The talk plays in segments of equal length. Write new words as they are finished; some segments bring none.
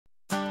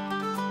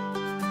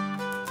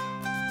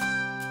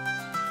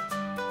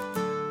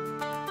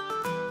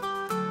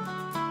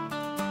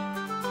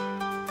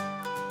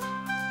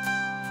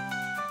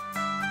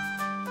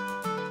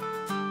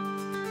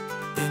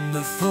In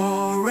the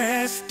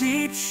forest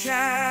deep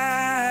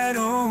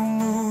shadow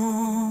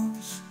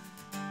moves,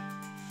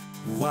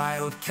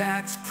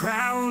 wildcats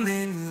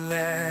prowling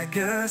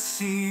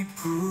legacy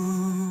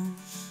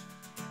proves.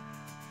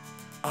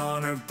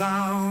 Honor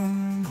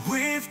bound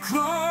with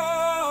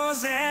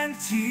claws and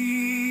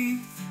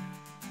teeth,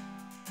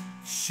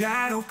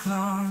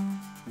 SHADOWCLAN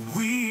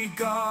we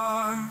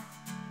guard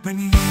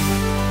beneath.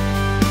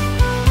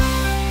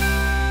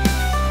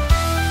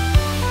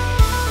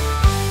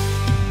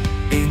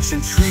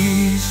 Ancient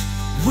trees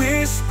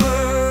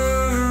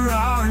whisper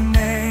our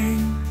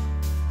name,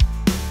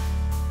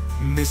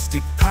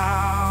 mystic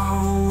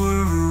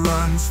power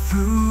runs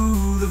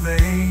through the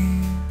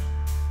vein.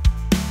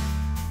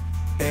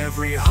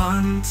 Every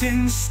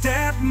hunting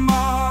step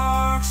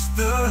marks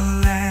the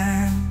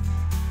land.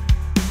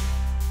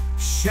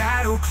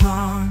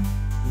 SHADOWCLAN,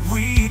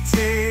 we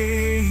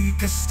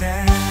take a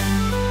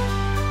stand.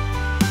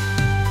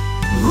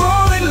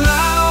 Rolling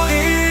loud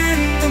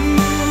in the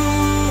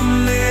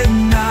moonlit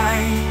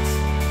night,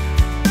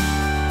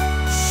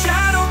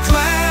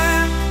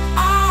 SHADOWCLAN,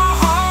 our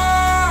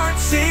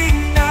hearts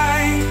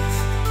ignite.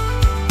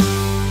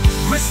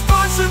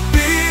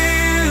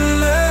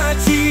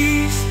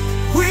 Responsibilities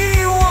we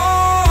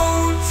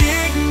won't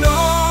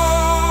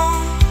ignore.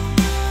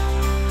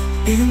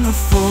 In the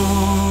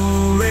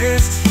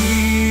forest,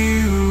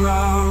 hear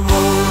our roar.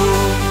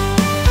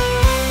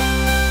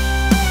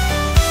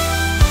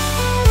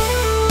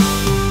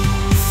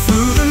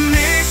 Through the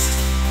mist,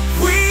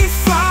 we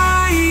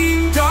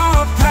find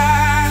our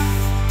path.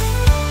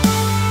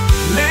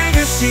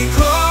 Legacy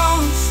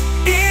close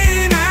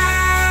in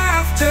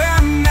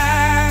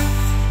aftermath.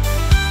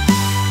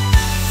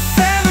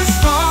 Feathers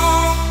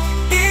fall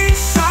in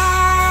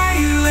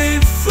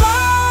silent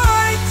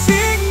flight.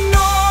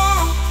 Ignore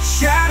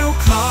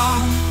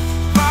SHADOWCLAN,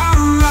 our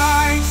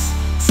rise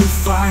to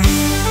fight.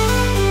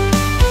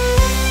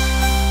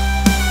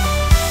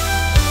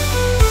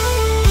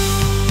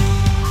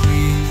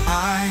 Green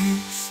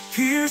eyes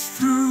pierce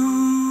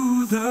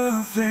through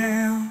the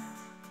veil,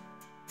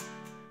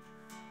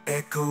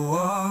 echo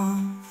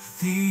of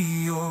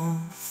the old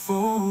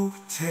folk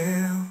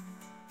tale.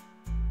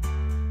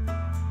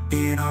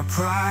 In our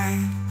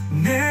pride,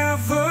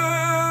 never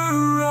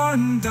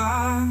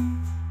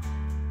undone,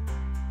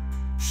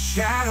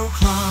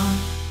 SHADOWCLAN,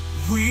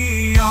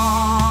 we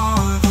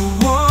are the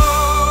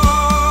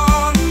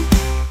one.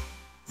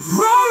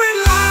 Roaring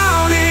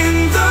loud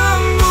in the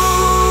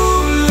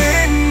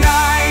moonlit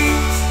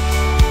night,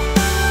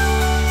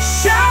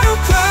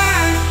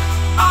 SHADOWCLAN,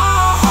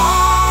 our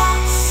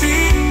hearts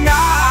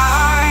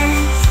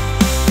ignite.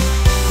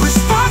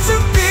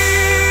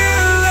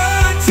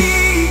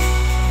 Responsibility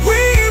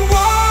we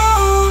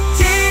won't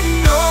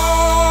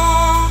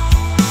ignore.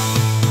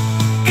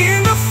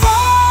 In the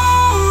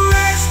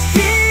forest,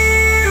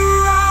 hear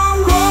our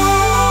roar.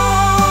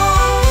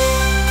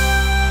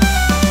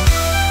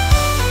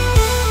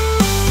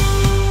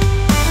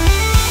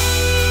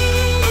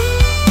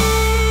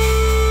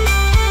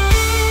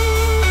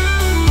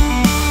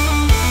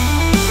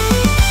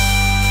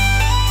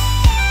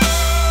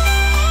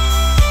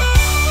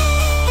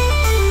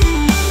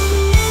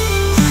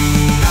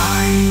 Green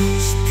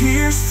eyes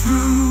pierce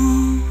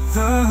through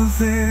the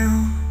veil,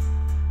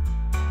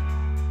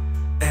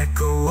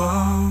 echo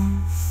of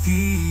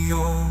the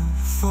old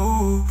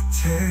folk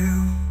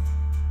tale.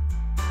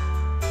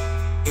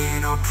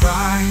 In our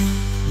pride,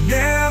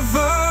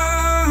 never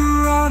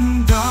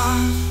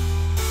undone,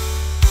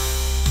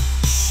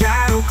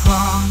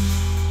 SHADOWCLAN,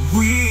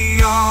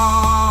 we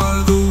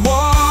are the one.